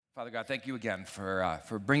Father God, thank you again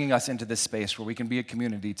for bringing us into this space where we can be a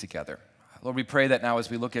community together. Lord, we pray that now as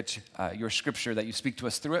we look at your scripture, that you speak to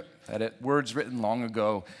us through it, that words written long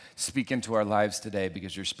ago speak into our lives today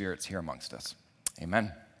because your Spirit's here amongst us.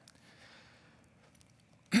 Amen.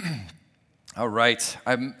 All right.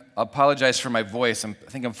 I apologize for my voice. I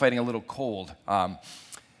think I'm fighting a little cold.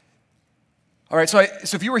 All right, so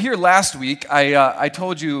if you were here last week, I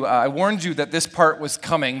told you, I warned you that this part was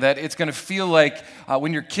coming, that it's going to feel like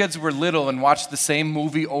when your kids were little and watched the same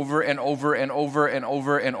movie over and over and over and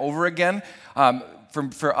over and over again.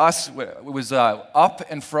 For us, it was Up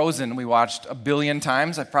and Frozen we watched 1 billion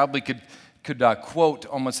times. I probably could quote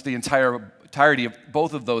almost the entirety of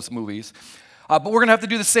both of those movies. But we're going to have to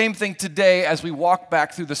do the same thing today as we walk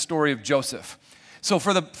back through the story of Joseph. So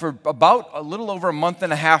for about a little over a month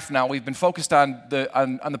and a half now, we've been focused on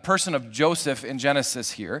the person of Joseph in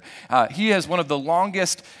Genesis here. He has one of the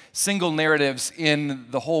longest single narratives in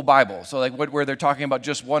the whole Bible. So like where they're talking about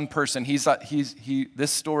just one person,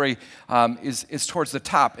 this story is towards the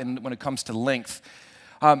top when it comes to length.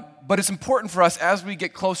 But it's important for us as we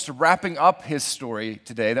get close to wrapping up his story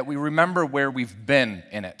today that we remember where we've been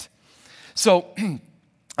in it. So.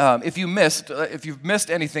 If you've missed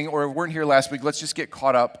anything or weren't here last week, let's just get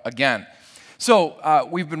caught up again. So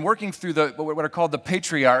we've been working through what are called the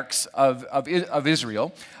patriarchs of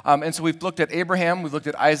Israel. And so we've looked at Abraham, we've looked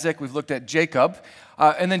at Isaac, we've looked at Jacob.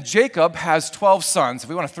 And then Jacob has 12 sons. If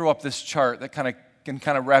we want to throw up this chart that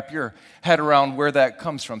can wrap your head around where that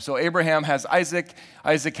comes from. So Abraham has Isaac,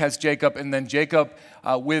 Isaac has Jacob, and then Jacob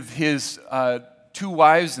with his 2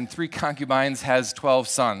 wives and 3 concubines has 12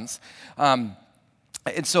 sons.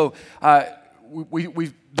 And so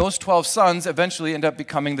those 12 sons eventually end up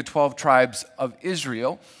becoming the 12 tribes of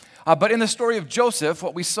Israel. But in the story of Joseph,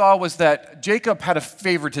 what we saw was that Jacob had a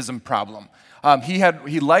favoritism problem.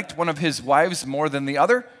 He liked one of his wives more than the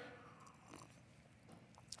other,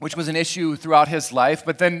 which was an issue throughout his life.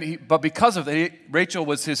 But because of that, Rachel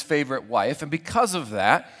was his favorite wife. And because of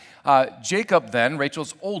that, Jacob then,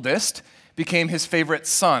 Rachel's oldest, became his favorite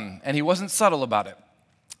son. And he wasn't subtle about it.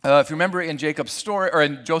 If you remember in Jacob's story, or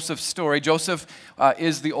in Joseph's story, Joseph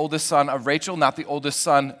is the oldest son of Rachel, not the oldest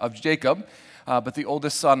son of Jacob, but the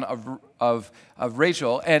oldest son of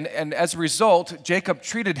Rachel. And as a result, Jacob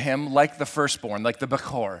treated him like the firstborn, like the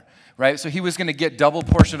Bechor, right? So he was going to get double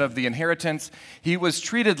portion of the inheritance. He was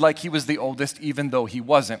treated like he was the oldest, even though he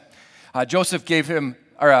wasn't. Jacob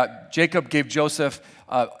gave Joseph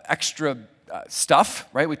extra stuff,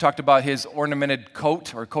 right? We talked about his ornamented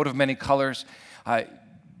coat, or coat of many colors.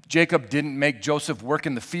 Jacob didn't make Joseph work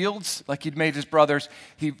in the fields like he'd made his brothers.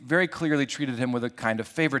 He very clearly treated him with a kind of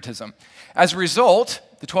favoritism. As a result,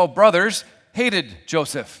 the 12 brothers hated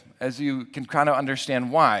Joseph, as you can kind of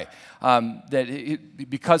understand why.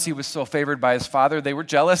 Because he was so favored by his father, they were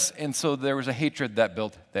jealous, and so there was a hatred that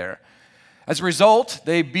built there. As a result,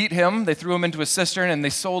 they beat him, they threw him into a cistern, and they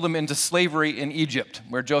sold him into slavery in Egypt,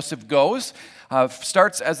 where Joseph goes.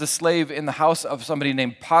 Starts as a slave in the house of somebody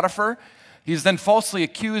named Potiphar. He's then falsely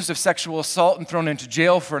accused of sexual assault and thrown into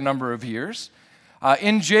jail for a number of years.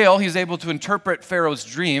 In jail, he's able to interpret Pharaoh's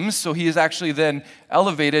dreams, so he is actually then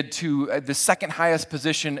elevated to the second highest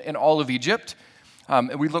position in all of Egypt.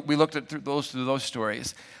 And we looked at through those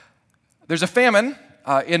stories. There's a famine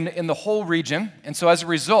in the whole region, and so as a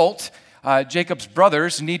result, Jacob's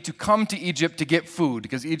brothers need to come to Egypt to get food,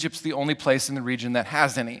 because Egypt's the only place in the region that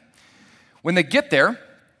has any. When they get there,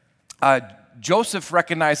 Joseph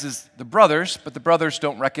recognizes the brothers, but the brothers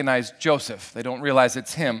don't recognize Joseph. They don't realize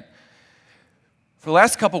it's him. For the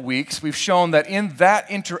last couple weeks, we've shown that in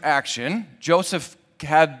that interaction, Joseph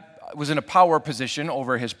was in a power position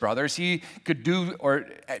over his brothers. He could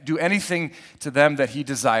do anything to them that he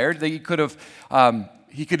desired. That he could have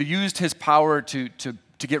used his power to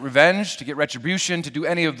get revenge, to get retribution, to do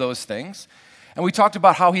any of those things. And we talked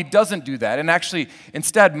about how he doesn't do that, and actually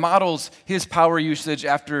instead models his power usage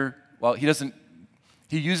after. Well, he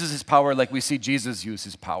uses his power like we see Jesus use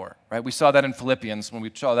his power, right? We saw that in Philippians when we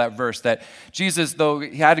saw that verse, that Jesus, though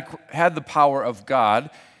he had the power of God,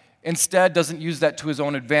 instead doesn't use that to his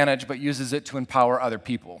own advantage, but uses it to empower other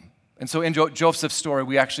people. And so in Joseph's story,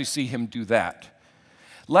 we actually see him do that.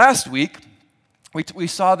 Last week, we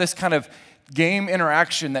saw this kind of game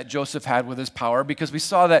interaction that Joseph had with his power, because we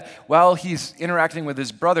saw that while he's interacting with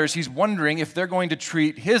his brothers, he's wondering if they're going to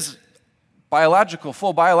treat his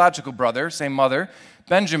full biological brother, same mother,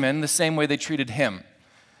 Benjamin, the same way they treated him.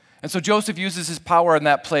 And so Joseph uses his power in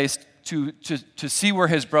that place to see where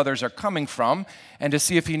his brothers are coming from and to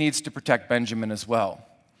see if he needs to protect Benjamin as well.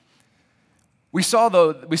 We saw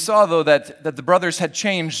though that the brothers had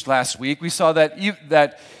changed last week. We saw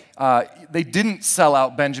that they didn't sell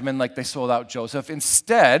out Benjamin like they sold out Joseph.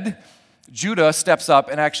 Instead, Judah steps up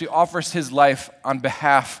and actually offers his life on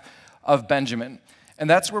behalf of Benjamin. And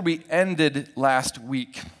that's where we ended last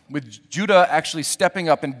week, with Judah actually stepping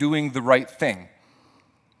up and doing the right thing.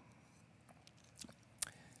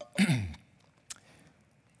 And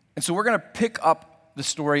so we're going to pick up the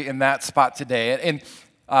story in that spot today. And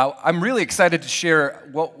I'm really excited to share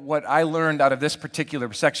what I learned out of this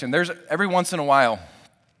particular section. There's every once in a while,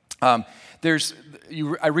 I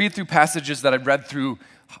read through passages that I've read through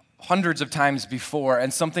hundreds of times before,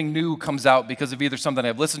 and something new comes out because of either something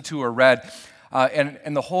I've listened to or read,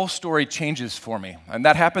 and the whole story changes for me. And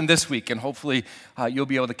that happened this week, and hopefully you'll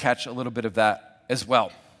be able to catch a little bit of that as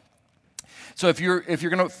well. So if you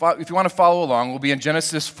want to follow along, we'll be in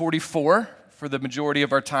Genesis 44 for the majority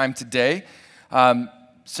of our time today,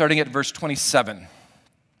 starting at verse 27.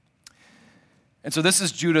 And so this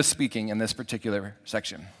is Judah speaking in this particular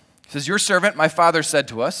section. It says, "Your servant, my father, said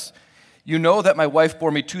to us, 'You know that my wife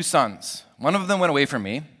bore me 2 sons. One of them went away from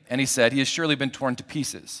me, and he said, he has surely been torn to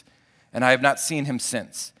pieces, and I have not seen him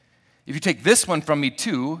since. If you take this one from me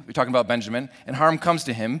too,'" we're talking about Benjamin, "'and harm comes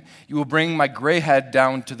to him, you will bring my gray head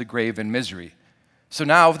down to the grave in misery. So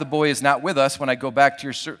now if the boy is not with us when I go back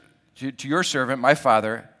to your servant, my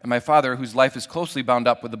father, and my father, whose life is closely bound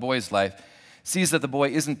up with the boy's life, sees that the boy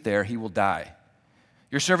isn't there, he will die.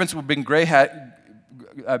 Your servants will bring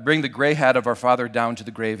the gray head of our father down to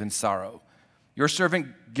the grave in sorrow. Your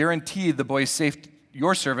servant guaranteed the boy's safety,"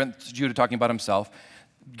 your servant, Judah talking about himself,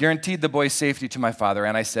 "guaranteed the boy's safety to my father,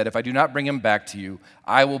 and I said, if I do not bring him back to you,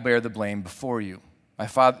 I will bear the blame before you, my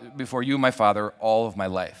father, all of my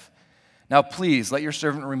life. Now please, let your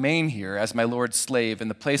servant remain here as my Lord's slave in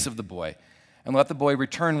the place of the boy, and let the boy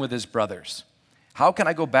return with his brothers. How can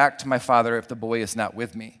I go back to my father if the boy is not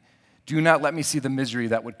with me? Do not let me see the misery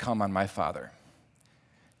that would come on my father."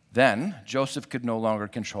 Then Joseph could no longer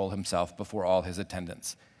control himself before all his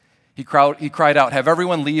attendants. He cried out, "Have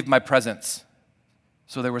everyone leave my presence."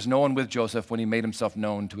 So there was no one with Joseph when he made himself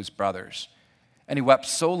known to his brothers. And he wept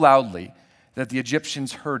so loudly that the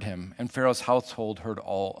Egyptians heard him, and Pharaoh's household heard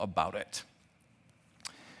all about it.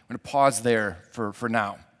 I'm going to pause there for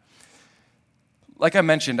now. Like I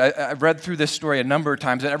mentioned, I've read through this story a number of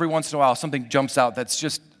times, and every once in a while something jumps out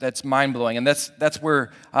that's mind-blowing, and that's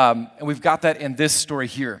where, and we've got that in this story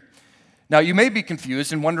here. Now, you may be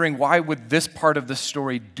confused and wondering why would this part of the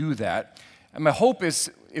story do that, and my hope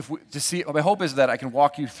is that I can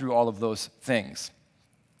walk you through all of those things.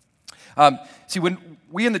 See, when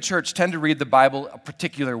we in the church tend to read the Bible a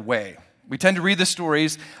particular way, we tend to read the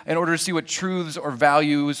stories in order to see what truths or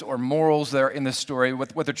values or morals there are in the story,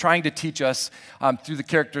 what they're trying to teach us through the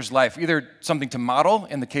character's life. Either something to model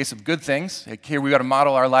in the case of good things, like here we got to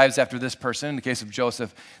model our lives after this person. In the case of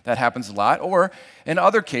Joseph, that happens a lot. Or in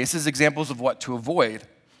other cases, examples of what to avoid.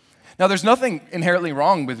 Now, there's nothing inherently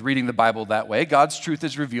wrong with reading the Bible that way. God's truth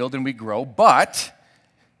is revealed and we grow, but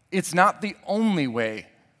it's not the only way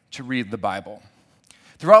to read the Bible.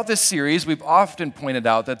 Throughout this series, we've often pointed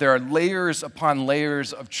out that there are layers upon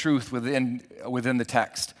layers of truth within the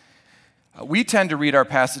text. We tend to read our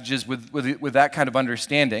passages with that kind of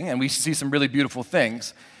understanding, and we see some really beautiful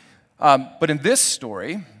things. But in this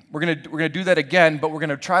story, we're going to do that again, but we're going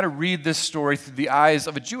to try to read this story through the eyes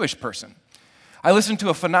of a Jewish person. I listened to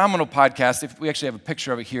a phenomenal podcast, we actually have a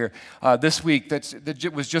picture of it here, this week,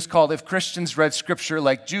 that was just called "If Christians Read Scripture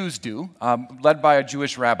Like Jews Do," led by a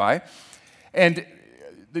Jewish rabbi. And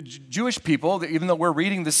the Jewish people, even though we're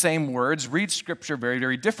reading the same words, read Scripture very,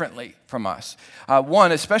 very differently from us.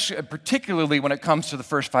 Particularly when it comes to the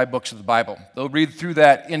first 5 books of the Bible. They'll read through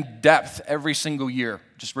that in depth every single year,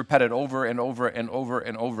 just repeat it over and over and over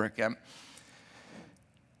and over again.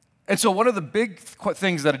 And so one of the big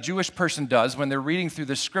things that a Jewish person does when they're reading through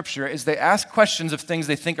the Scripture is they ask questions of things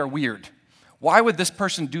they think are weird. Why would this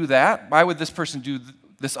person do that? Why would this person do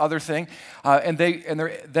this other thing? And they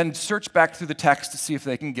then search back through the text to see if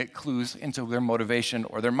they can get clues into their motivation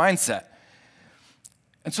or their mindset.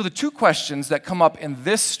 And so the 2 questions that come up in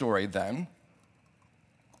this story then,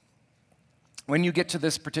 when you get to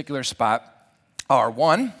this particular spot, are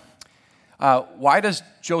 1, why does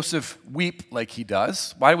Joseph weep like he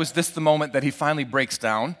does? Why was this the moment that he finally breaks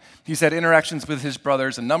down? He's had interactions with his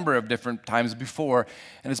brothers a number of different times before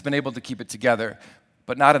and has been able to keep it together,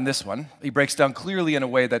 but not in this one. He breaks down clearly in a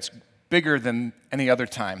way that's bigger than any other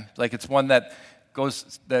time. Like it's one that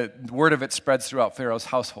the word of it spreads throughout Pharaoh's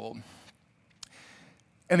household.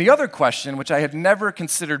 And the other question, which I had never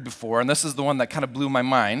considered before, and this is the one that kind of blew my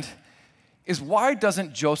mind, is why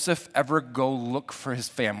doesn't Joseph ever go look for his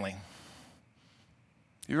family?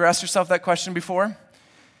 You ever asked yourself that question before?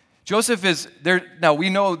 Joseph is there. Now, we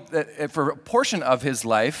know that for a portion of his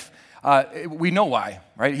life, we know why,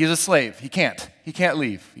 right? He's a slave. He can't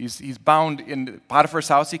leave. He's bound in Potiphar's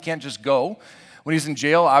house. He can't just go. When he's in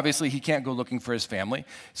jail, obviously, he can't go looking for his family.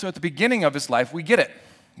 So at the beginning of his life, we get it.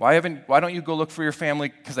 Why don't you go look for your family?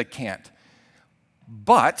 Because I can't.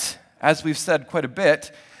 But, as we've said quite a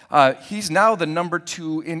bit, he's now the number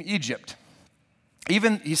 2 in Egypt.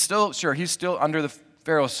 He's still under the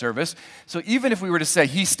Pharaoh's service. So even if we were to say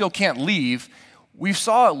he still can't leave, we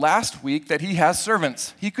saw last week that he has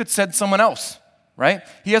servants. He could send someone else, right?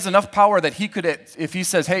 He has enough power that he could, if he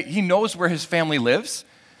says, hey, he knows where his family lives.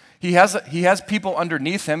 He has people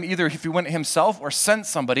underneath him, either if he went himself or sent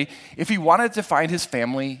somebody. If he wanted to find his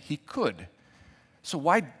family, he could. So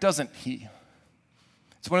why doesn't he?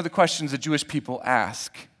 It's one of the questions that Jewish people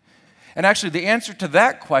ask. And actually, the answer to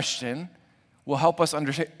that question will help us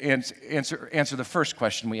answer the first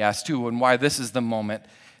question we asked too, and why this is the moment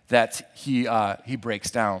that he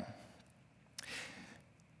breaks down.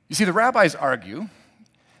 You see, the rabbis argue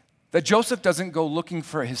that Joseph doesn't go looking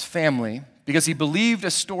for his family because he believed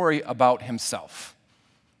a story about himself.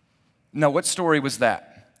 Now, what story was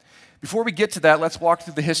that? Before we get to that, let's walk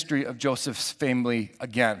through the history of Joseph's family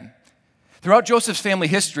again. Throughout Joseph's family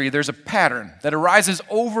history, there's a pattern that arises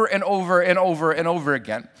over and over and over and over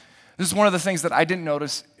again. This is one of the things that I didn't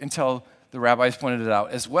notice until the rabbis pointed it out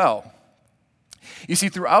as well. You see,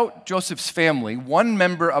 throughout Joseph's family, one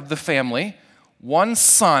member of the family, one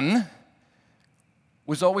son,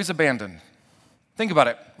 was always abandoned. Think about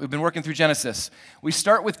it. We've been working through Genesis. We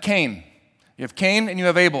start with Cain. You have Cain and you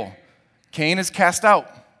have Abel. Cain is cast out,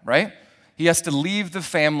 right? He has to leave the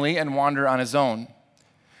family and wander on his own.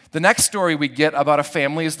 The next story we get about a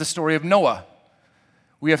family is the story of Noah.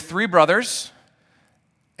 We have 3 brothers,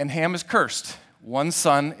 and Ham is cursed. One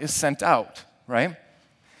son is sent out, right?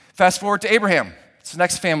 Fast forward to Abraham. It's the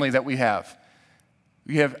next family that we have.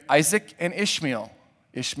 We have Isaac and Ishmael.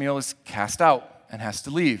 Ishmael is cast out and has to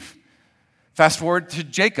leave. Fast forward to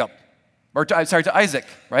to Isaac,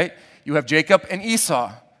 right? You have Jacob and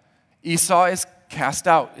Esau. Esau is cast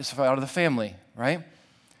out, is out of the family, right?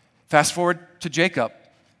 Fast forward to Jacob.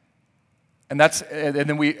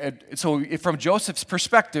 So from Joseph's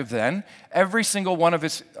perspective then, every single one of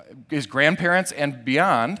his grandparents and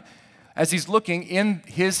beyond, as he's looking in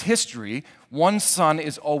his history, one son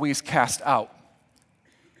is always cast out.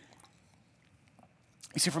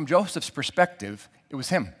 You see, from Joseph's perspective, it was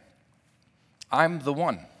him. I'm the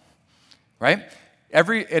one, right?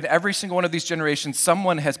 In every single one of these generations,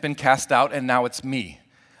 someone has been cast out, and now it's me.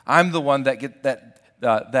 I'm the one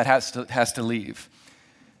that has to leave.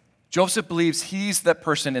 Joseph believes he's that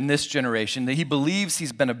person in this generation, that he believes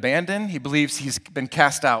he's been abandoned, he believes he's been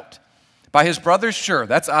cast out. By his brothers, sure,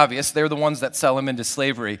 that's obvious. They're the ones that sell him into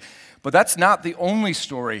slavery. But that's not the only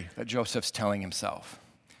story that Joseph's telling himself.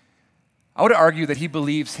 I would argue that he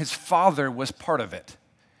believes his father was part of it,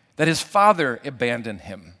 that his father abandoned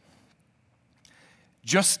him,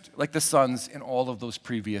 just like the sons in all of those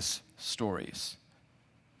previous stories.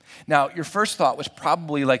 Now, your first thought was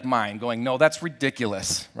probably like mine, going, no, that's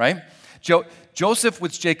ridiculous, right? Joseph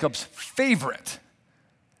was Jacob's favorite,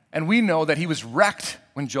 and we know that he was wrecked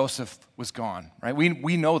when Joseph was gone, right?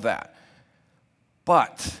 We know that.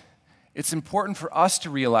 But it's important for us to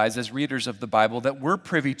realize as readers of the Bible that we're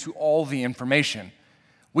privy to all the information.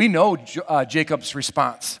 We know Jacob's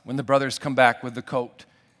response when the brothers come back with the coat.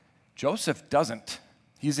 Joseph doesn't.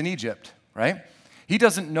 He's in Egypt, right? He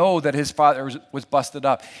doesn't know that his father was busted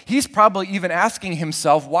up. He's probably even asking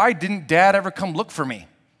himself, why didn't Dad ever come look for me?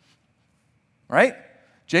 Right?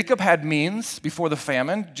 Jacob had means before the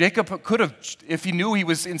famine. Jacob could have, if he knew he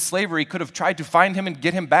was in slavery, could have tried to find him and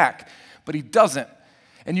get him back, but he doesn't.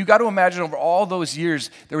 And you got to imagine over all those years,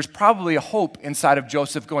 there was probably a hope inside of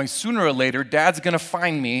Joseph going, sooner or later, Dad's going to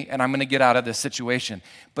find me and I'm going to get out of this situation.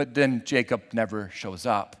 But then Jacob never shows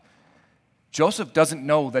up. Joseph doesn't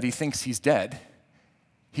know that he thinks he's dead.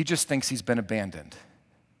 He just thinks he's been abandoned.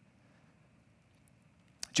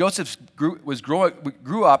 Joseph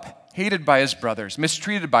grew up hated by his brothers,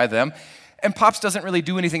 mistreated by them, and Pops doesn't really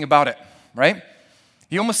do anything about it, right?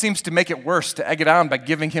 He almost seems to make it worse, to egg it on by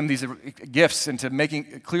giving him these gifts and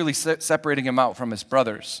to clearly separating him out from his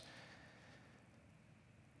brothers.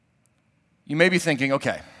 You may be thinking,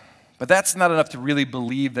 okay, but that's not enough to really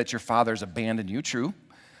believe that your father's abandoned you, true.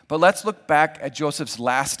 But let's look back at Joseph's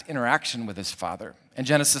last interaction with his father in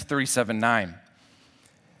Genesis 37:9.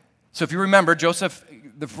 So if you remember, Joseph,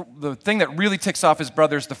 the thing that really ticks off his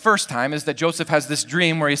brothers the first time is that Joseph has this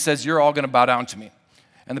dream where he says, you're all going to bow down to me.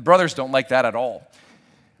 And the brothers don't like that at all.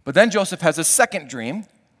 But then Joseph has a second dream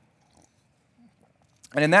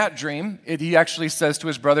And in that dream, he actually says to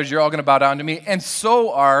his brothers, you're all going to bow down to me, and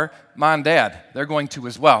so are mom and dad. They're going to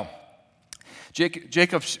as well.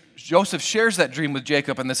 Joseph shares that dream with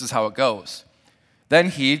Jacob, and this is how it goes. Then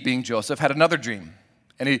he, being Joseph, had another dream,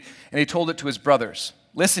 and he told it to his brothers.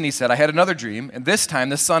 Listen, he said, I had another dream, and this time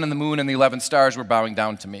the sun and the moon and the 11 stars were bowing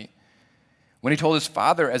down to me. When he told his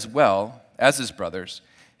father as well as his brothers,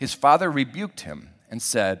 his father rebuked him and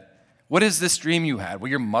said, what is this dream you had? Will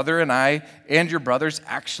your mother and I and your brothers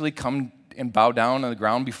actually come and bow down on the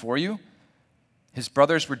ground before you? His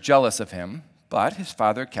brothers were jealous of him, but his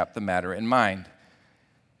father kept the matter in mind.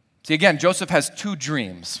 See, again, Joseph has two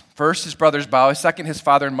dreams. First, his brothers bow. Second, his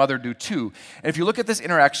father and mother do too. And if you look at this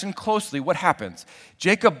interaction closely, what happens?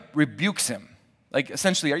 Jacob rebukes him. Like,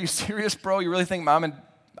 essentially, are you serious, bro? You really think mom and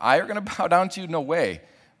I are going to bow down to you? No way,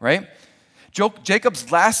 right?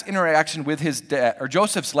 Joseph's last interaction with his dad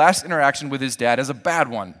is a bad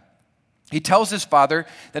one. He tells his father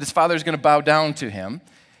that his father is going to bow down to him,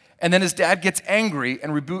 and then his dad gets angry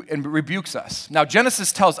and rebukes us. Now,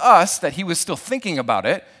 Genesis tells us that he was still thinking about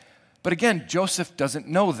it, but again, Joseph doesn't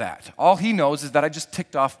know that. All he knows is that I just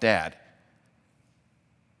ticked off dad.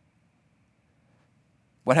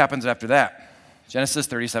 What happens after that? Genesis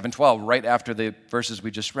 37:12, right after the verses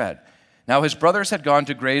we just read. Now his brothers had gone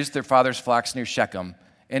to graze their father's flocks near Shechem,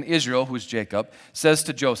 and Israel, who is Jacob, says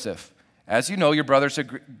to Joseph, as you know, your brothers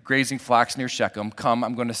are grazing flocks near Shechem. Come,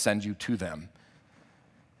 I'm going to send you to them.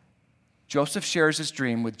 Joseph shares his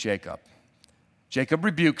dream with Jacob. Jacob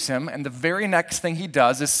rebukes him, and the very next thing he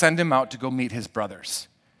does is send him out to go meet his brothers.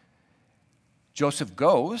 Joseph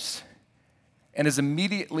goes and is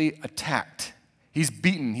immediately attacked. He's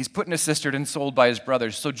beaten, he's put in a cistern and sold by his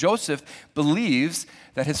brothers. So Joseph believes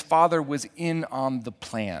that his father was in on the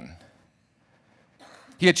plan.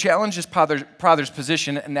 He had challenged his father's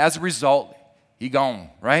position, and as a result, he gone,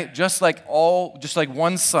 right? Just like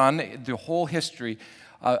one son, the whole history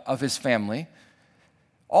of his family.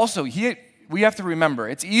 Also, we have to remember,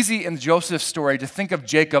 it's easy in Joseph's story to think of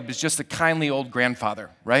Jacob as just a kindly old grandfather,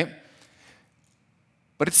 right?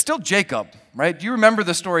 But it's still Jacob, right? Do you remember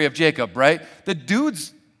the story of Jacob, right? The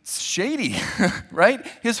dude's shady, right?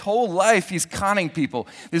 His whole life he's conning people.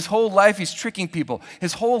 His whole life he's tricking people.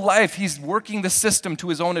 His whole life he's working the system to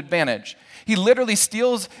his own advantage. He literally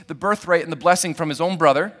steals the birthright and the blessing from his own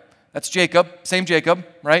brother. That's Jacob, same Jacob,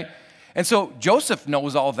 right? And so Joseph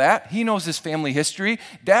knows all that. He knows his family history.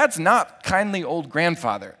 Dad's not kindly old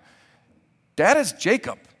grandfather. Dad is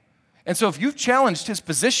Jacob. And so if you've challenged his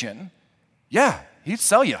position, yeah, he'd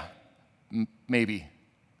sell you, maybe,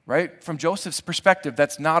 right? From Joseph's perspective,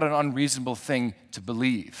 that's not an unreasonable thing to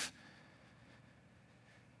believe.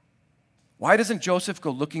 Why doesn't Joseph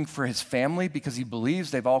go looking for his family? Because he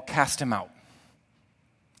believes they've all cast him out.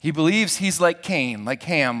 He believes he's like Cain, like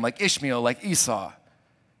Ham, like Ishmael, like Esau.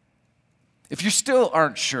 If you still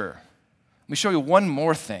aren't sure, let me show you one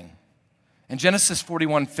more thing. In Genesis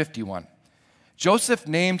 41:51, Joseph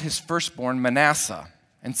named his firstborn Manasseh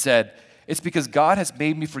and said, it's because God has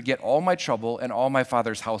made me forget all my trouble and all my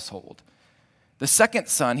father's household. The second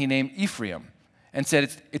son he named Ephraim and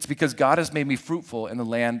said, it's because God has made me fruitful in the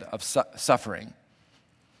land of suffering.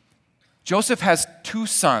 Joseph has two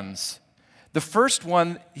sons. The first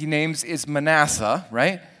one he names is Manasseh,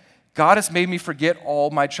 right? God has made me forget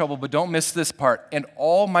all my trouble, but don't miss this part, and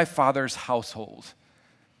all my father's household.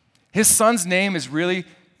 His son's name is really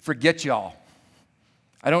forget y'all.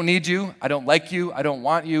 I don't need you. I don't like you. I don't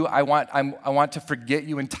want you. I want to forget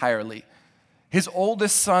you entirely. His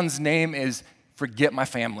oldest son's name is forget my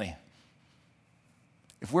family.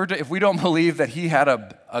 If we don't believe that he had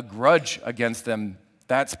a grudge against them,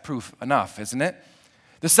 that's proof enough, isn't it?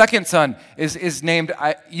 The second son is named,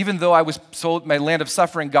 even though I was sold my land of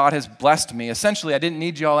suffering, God has blessed me. Essentially, I didn't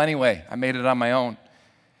need y'all anyway. I made it on my own.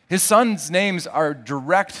 His sons' names are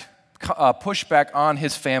direct pushback on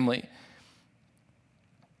his family.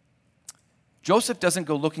 Joseph doesn't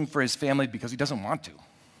go looking for his family because he doesn't want to.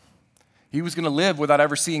 He was going to live without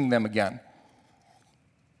ever seeing them again.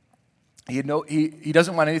 He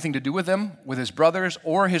doesn't want anything to do with them, with his brothers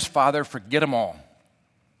or his father. Forget them all.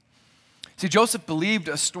 See, Joseph believed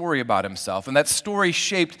a story about himself, and that story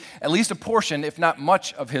shaped at least a portion, if not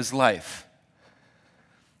much, of his life.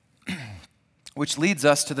 Which leads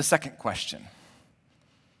us to the second question.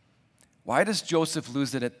 Why does Joseph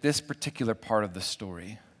lose it at this particular part of the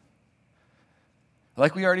story?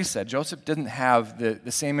 Like we already said, Joseph didn't have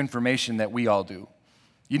the same information that we all do.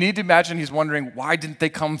 You need to imagine he's wondering, why didn't they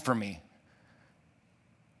come for me?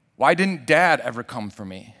 Why didn't Dad ever come for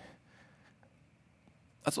me?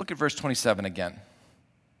 Let's look at verse 27 again.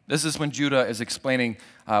 This is when Judah is explaining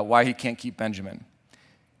why he can't keep Benjamin.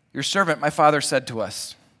 Your servant, my father, said to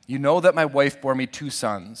us, 'You know that my wife bore me 2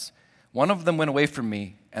 sons. One of them went away from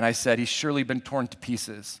me, and I said, he's surely been torn to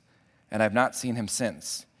pieces, and I have not seen him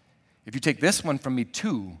since. If you take this one from me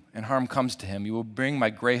too, and harm comes to him, you will bring my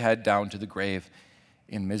gray head down to the grave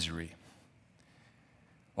in misery.'"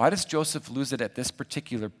 Why does Joseph lose it at this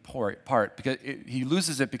particular part? Because he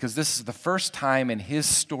loses it because this is the first time in his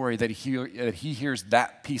story that he hears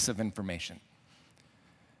that piece of information.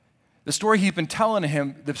 The story he's been telling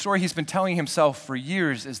himself for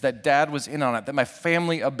years is that dad was in on it, that my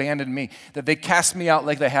family abandoned me, that they cast me out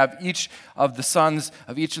like they have each of the sons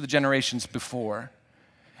of each of the generations before.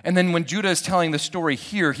 And then when Judah is telling the story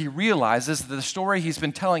here, he realizes that the story he's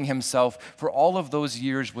been telling himself for all of those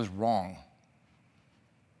years was wrong.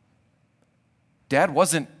 Dad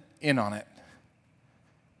wasn't in on it.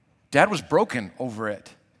 Dad was broken over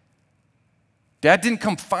it. Dad didn't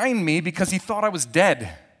come find me because he thought I was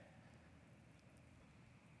dead.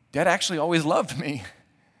 Dad actually always loved me.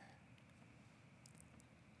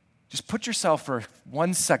 Just put yourself for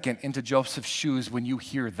 1 second into Joseph's shoes when you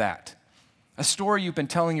hear that. A story you've been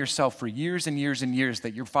telling yourself for years and years and years,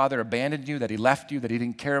 that your father abandoned you, that he left you, that he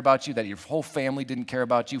didn't care about you, that your whole family didn't care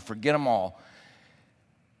about you, forget them all.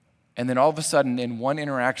 And then all of a sudden, in one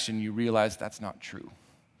interaction, you realize that's not true.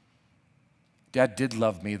 Dad did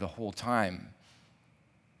love me the whole time.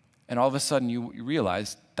 And all of a sudden, you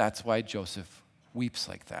realize that's why Joseph weeps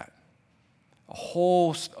like that. A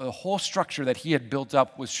whole structure that he had built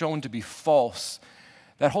up was shown to be false.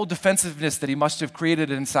 That whole defensiveness that he must have created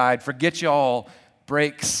inside, forget y'all,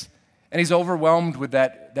 breaks. And he's overwhelmed with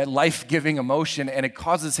that life-giving emotion, and it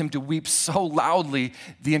causes him to weep so loudly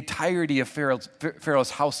the entirety of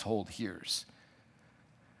Pharaoh's household hears.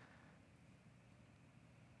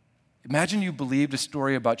 Imagine you believed a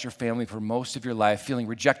story about your family for most of your life, feeling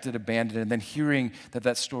rejected, abandoned, and then hearing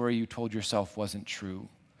that story you told yourself wasn't true.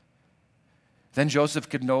 Then Joseph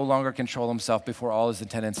could no longer control himself before all his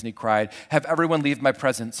attendants, and he cried, "Have everyone leave my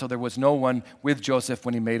presence." So there was no one with Joseph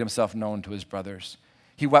when he made himself known to his brothers.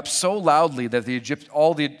 He wept so loudly that the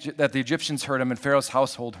Egyptians heard him, and Pharaoh's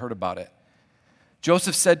household heard about it.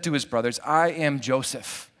 Joseph said to his brothers, "I am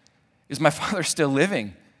Joseph. Is my father still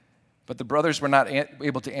living?" But the brothers were not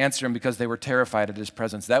able to answer him because they were terrified at his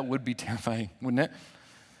presence. That would be terrifying, wouldn't it?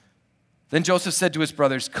 Then Joseph said to his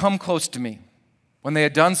brothers, "Come close to me." When they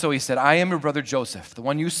had done so, he said, "I am your brother Joseph, the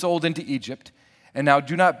one you sold into Egypt. And now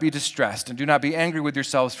do not be distressed, and do not be angry with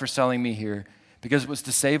yourselves for selling me here, because it was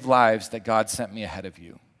to save lives that God sent me ahead of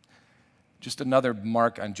you." Just another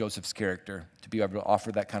mark on Joseph's character, to be able to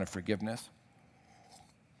offer that kind of forgiveness.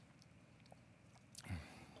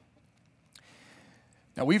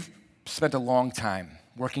 Now, we've spent a long time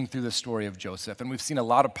working through the story of Joseph, and we've seen a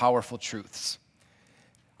lot of powerful truths.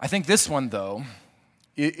 I think this one, though,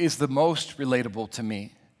 is the most relatable to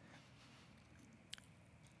me.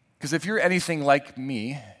 Because if you're anything like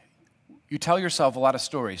me, you tell yourself a lot of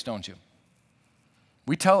stories, don't you?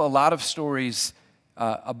 We tell a lot of stories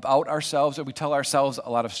about ourselves, or we tell ourselves a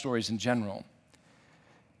lot of stories in general.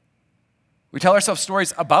 We tell ourselves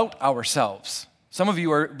stories about ourselves. Some of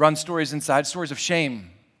you run stories inside, stories of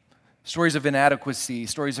shame, stories of inadequacy,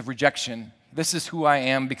 stories of rejection. This is who I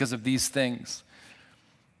am because of these things.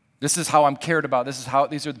 This is how I'm cared about.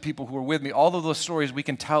 These are the people who are with me. All of those stories we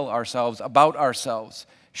can tell ourselves about ourselves,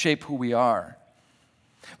 shape who we are.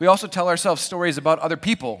 We also tell ourselves stories about other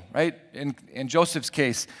people, right? In Joseph's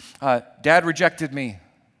case, Dad rejected me.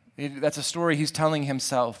 That's a story he's telling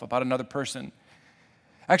himself about another person.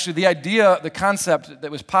 Actually, the concept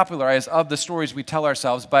that was popularized of the stories we tell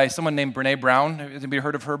ourselves by someone named Brent Brown. Have anybody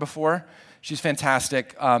heard of her before? She's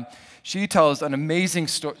fantastic. She tells an amazing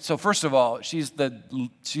story. So first of all, she's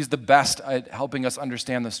the best at helping us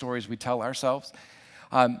understand the stories we tell ourselves.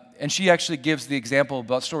 And she actually gives the example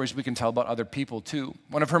about stories we can tell about other people too.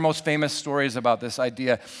 One of her most famous stories about this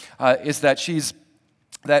idea is that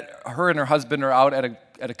her and her husband are out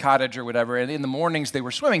at a cottage or whatever, and in the mornings they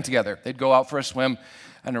were swimming together. They'd go out for a swim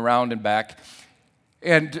and around and back.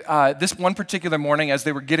 And this one particular morning, as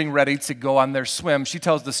they were getting ready to go on their swim, she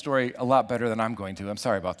tells the story a lot better than I'm going to. I'm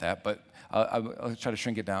sorry about that, but I'll try to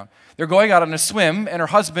shrink it down. They're going out on a swim, and her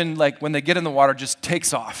husband, when they get in the water, just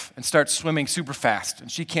takes off and starts swimming super fast,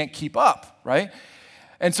 and she can't keep up, right?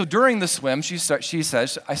 And so during the swim, she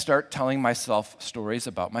says, I start telling myself stories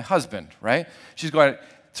about my husband, right? She's going,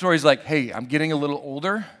 stories like, hey, I'm getting a little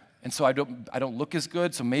older, and so I don't look as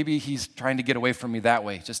good, so maybe he's trying to get away from me that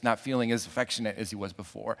way, just not feeling as affectionate as he was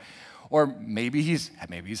before. Or maybe he's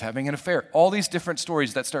having an affair. All these different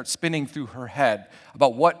stories that start spinning through her head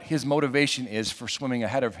about what his motivation is for swimming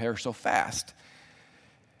ahead of her so fast.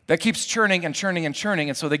 That keeps churning and churning and churning,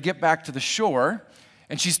 and so they get back to the shore,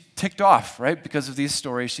 And she's ticked off, right, because of these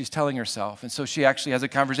stories she's telling herself. And so she actually has a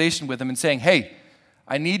conversation with him and saying, hey,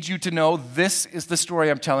 I need you to know this is the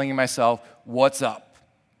story I'm telling myself. What's up?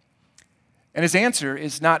 And his answer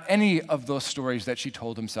is not any of those stories that she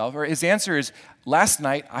told himself. Or his answer is, last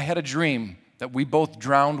night I had a dream that we both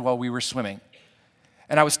drowned while we were swimming.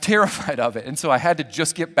 And I was terrified of it. And so I had to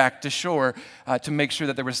just get back to shore to make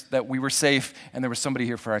sure that we were safe and there was somebody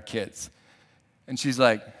here for our kids. And she's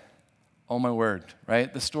like, oh my word,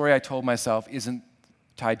 right? The story I told myself isn't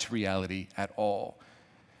tied to reality at all.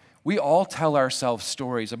 We all tell ourselves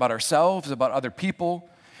stories about ourselves, about other people.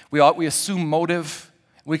 We assume motive.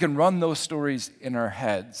 We can run those stories in our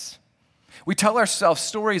heads. We tell ourselves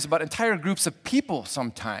stories about entire groups of people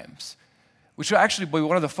sometimes, which will actually be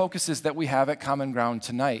one of the focuses that we have at Common Ground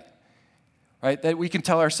tonight, right? That we can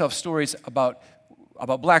tell ourselves stories about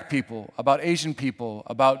black people, about Asian people,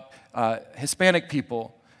 about Hispanic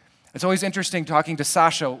people. It's always interesting talking to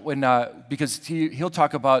Sasha because he'll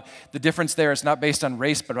talk about the difference there is not based on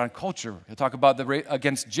race but on culture. He'll talk about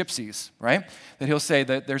against gypsies, right? That he'll say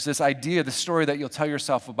that there's this idea, the story that you'll tell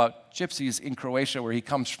yourself about gypsies in Croatia, where he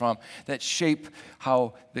comes from, that shape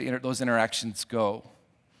how those interactions go.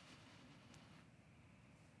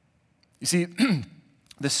 You see,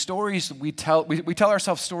 the stories we tell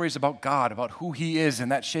ourselves stories about God, about who He is,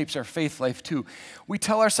 and that shapes our faith life too. We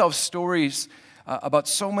tell ourselves stories about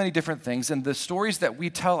so many different things, and the stories that we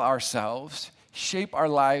tell ourselves shape our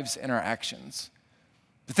lives and our actions.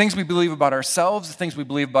 The things we believe about ourselves, the things we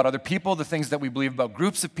believe about other people, the things that we believe about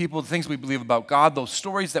groups of people, the things we believe about God, those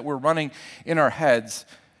stories that we're running in our heads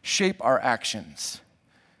shape our actions.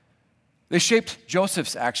 They shaped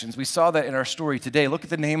Joseph's actions. We saw that in our story today. Look at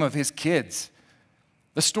the name of his kids.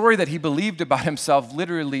 The story that he believed about himself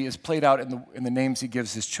literally is played out in the names he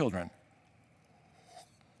gives his children.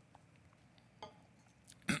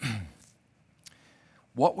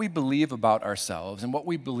 What we believe about ourselves and what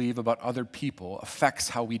we believe about other people affects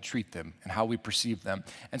how we treat them and how we perceive them.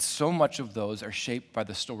 And so much of those are shaped by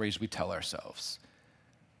the stories we tell ourselves.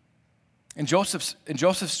 In Joseph's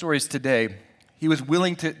stories today, he was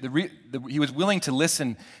willing to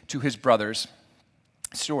listen to his brothers'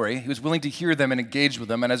 story. He was willing to hear them and engage with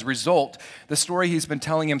them. And as a result, the story he's been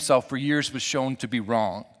telling himself for years was shown to be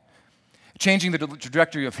wrong, changing the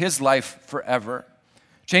trajectory of his life forever.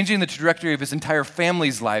 Changing the trajectory of his entire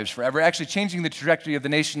family's lives forever, actually changing the trajectory of the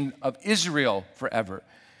nation of Israel forever,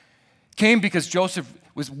 came because Joseph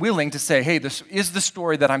was willing to say, hey, this is the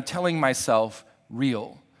story that I'm telling myself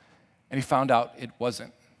real. And he found out it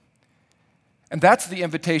wasn't. And that's the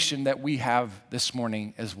invitation that we have this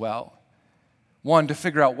morning as well. One, to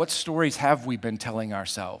figure out what stories have we been telling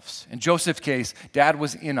ourselves. In Joseph's case, Dad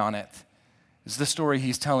was in on it. It's the story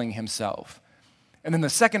he's telling himself. And then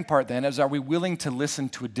the second part then is, are we willing to listen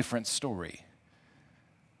to a different story?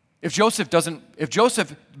 If Joseph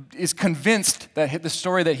is convinced that the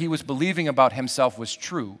story that he was believing about himself was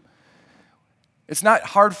true, it's not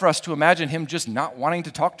hard for us to imagine him just not wanting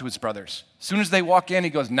to talk to his brothers. As soon as they walk in,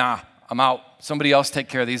 he goes, nah, I'm out. Somebody else take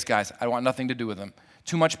care of these guys. I want nothing to do with them.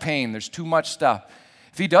 Too much pain. There's too much stuff.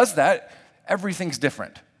 If he does that, everything's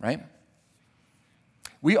different, right?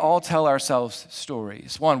 We all tell ourselves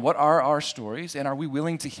stories. One, what are our stories, and are we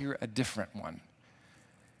willing to hear a different one?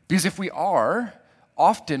 Because if we are,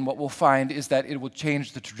 often what we'll find is that it will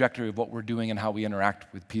change the trajectory of what we're doing and how we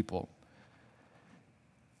interact with people.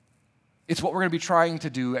 It's what we're going to be trying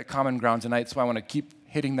to do at Common Ground tonight, so I want to keep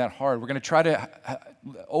hitting that hard. We're going to try to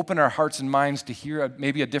open our hearts and minds to hear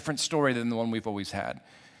maybe a different story than the one we've always had,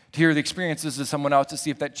 to hear the experiences of someone else, to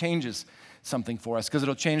see if that changes something for us, because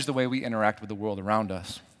it'll change the way we interact with the world around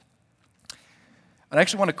us. And I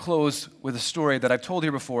actually want to close with a story that I've told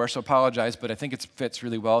here before, so apologize, but I think it fits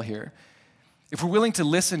really well here. If we're willing to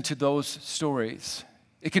listen to those stories,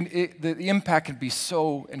 the impact can be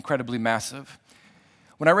so incredibly massive.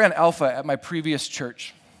 When I ran Alpha at my previous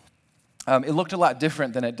church, it looked a lot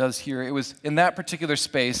different than it does here. It was, in that particular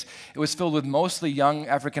space, it was filled with mostly young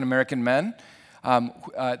African-American men.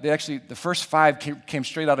 The first 5 came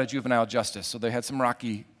straight out of juvenile justice, so they had some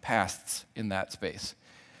rocky pasts in that space.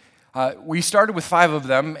 We started with 5 of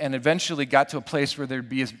them and eventually got to a place where there'd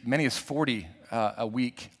be as many as 40 a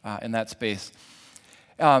week in that space.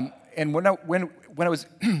 And when I was,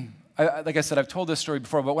 like I said, I've told this story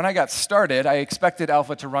before, but when I got started, I expected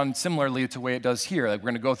Alpha to run similarly to the way it does here. Like, we're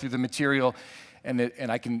going to go through the material, and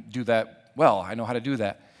I can do that well. I know how to do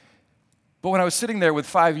that. But when I was sitting there with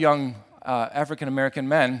 5 young African-American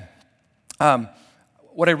men,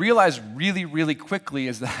 what I realized really, really quickly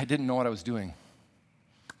is that I didn't know what I was doing,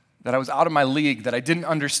 that I was out of my league, that I didn't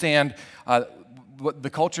understand what the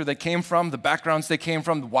culture they came from, the backgrounds they came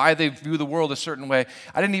from, why they view the world a certain way.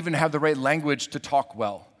 I didn't even have the right language to talk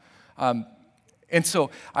well. And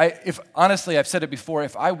so, honestly, I've said it before,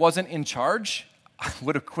 if I wasn't in charge, I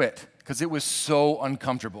would have quit because it was so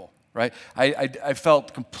uncomfortable, right? I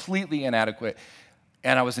felt completely inadequate,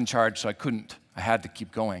 and I was in charge, so I couldn't. I had to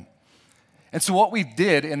keep going. And so what we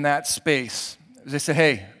did in that space is they said,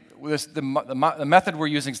 hey, the method we're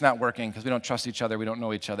using is not working because we don't trust each other, we don't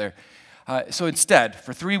know each other. So instead,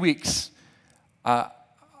 for 3 weeks,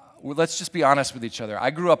 let's just be honest with each other. I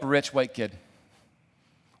grew up a rich white kid.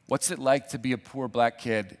 What's it like to be a poor black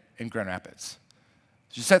kid in Grand Rapids?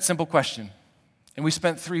 Just that simple question. And we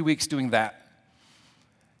spent 3 weeks doing that,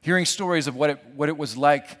 hearing stories of what it was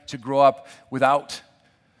like to grow up without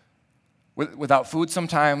food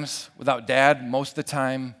sometimes, without dad most of the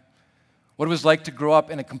time, what it was like to grow up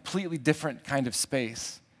in a completely different kind of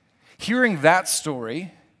space. Hearing that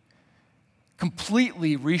story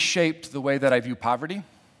completely reshaped the way that I view poverty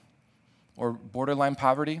or borderline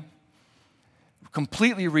poverty,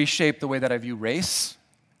 completely reshaped the way that I view race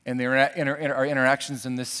and our interactions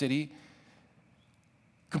in this city,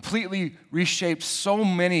 completely reshaped so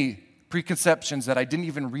many preconceptions that I didn't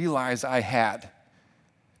even realize I had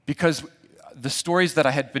because the stories that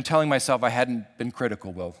I had been telling myself I hadn't been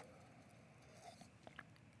critical of.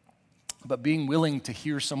 But being willing to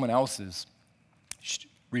hear someone else's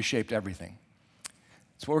reshaped everything.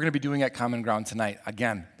 It's what we're going to be doing at Common Ground tonight.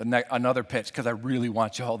 Again, another pitch because I really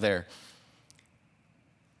want you all there.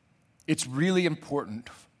 It's really important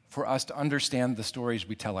for us to understand the stories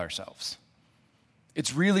we tell ourselves.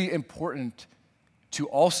 It's really important to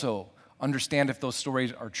also understand if those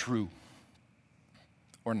stories are true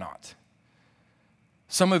or not.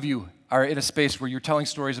 Some of you are in a space where you're telling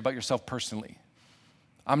stories about yourself personally.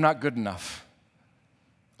 I'm not good enough.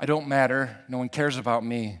 I don't matter. No one cares about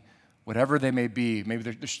me. Whatever they may be. Maybe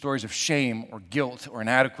they're stories of shame or guilt or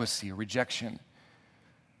inadequacy or rejection.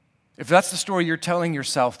 If that's the story you're telling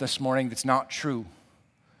yourself this morning, that's not true.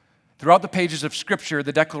 Throughout the pages of Scripture,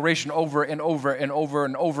 the declaration over and over and over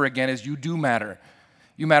and over again is you do matter.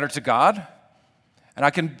 You matter to God. And I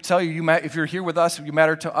can tell you, if you're here with us, you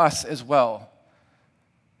matter to us as well.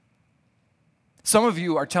 Some of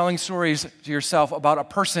you are telling stories to yourself about a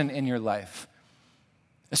person in your life,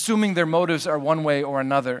 assuming their motives are one way or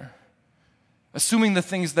another, assuming the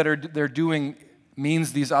things that they're doing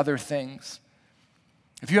means these other things.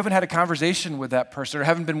 If you haven't had a conversation with that person or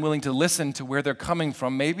haven't been willing to listen to where they're coming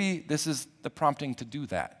from, maybe this is the prompting to do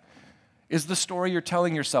that. Is the story you're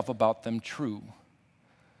telling yourself about them true?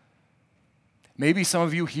 Maybe some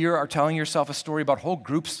of you here are telling yourself a story about whole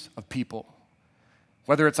groups of people,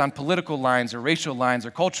 whether it's on political lines or racial lines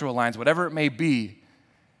or cultural lines, whatever it may be.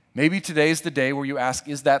 Maybe today's the day where you ask,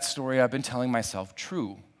 is that story I've been telling myself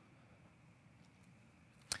true?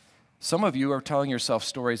 Some of you are telling yourself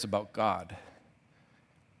stories about God.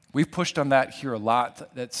 We've pushed on that here a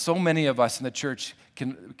lot, that so many of us in the church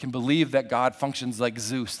can believe that God functions like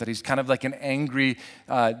Zeus, that he's kind of like an angry,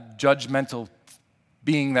 judgmental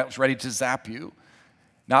being that was ready to zap you,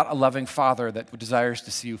 not a loving father that desires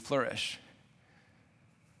to see you flourish.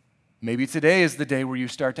 Maybe today is the day where you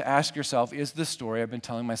start to ask yourself, is the story I've been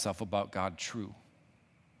telling myself about God true?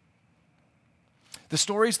 The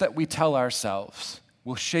stories that we tell ourselves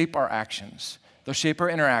will shape our actions. They'll shape our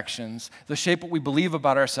interactions. They'll shape what we believe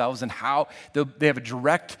about ourselves and how they have a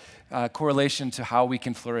direct correlation to how we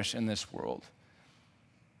can flourish in this world.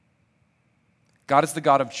 God is the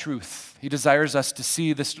God of truth. He desires us to see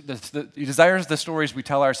He desires the stories we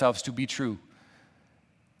tell ourselves to be true.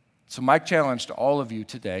 So my challenge to all of you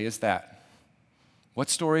today is that. What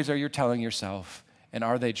stories are you telling yourself, and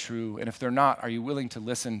are they true? And if they're not, are you willing to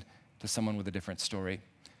listen to someone with a different story?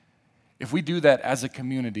 If we do that as a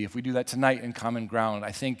community, if we do that tonight in Common Ground,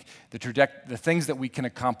 I think the things that we can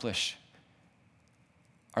accomplish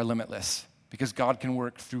are limitless because God can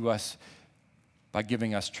work through us by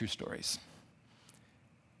giving us true stories.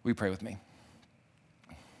 Will you pray with me?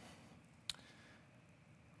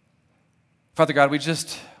 Father God, we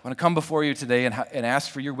just want to come before you today and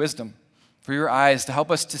ask for your wisdom, for your eyes to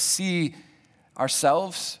help us to see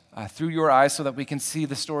ourselves through your eyes so that we can see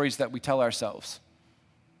the stories that we tell ourselves.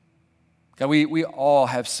 God, we all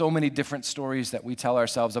have so many different stories that we tell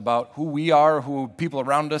ourselves about who we are, who people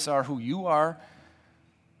around us are, who you are.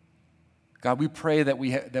 God, we pray that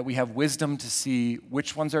we have wisdom to see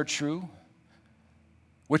which ones are true,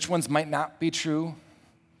 which ones might not be true.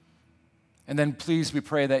 And then please, we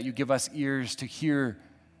pray that you give us ears to hear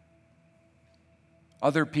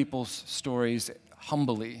other people's stories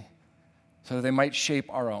humbly so that they might shape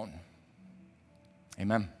our own.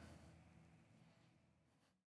 Amen.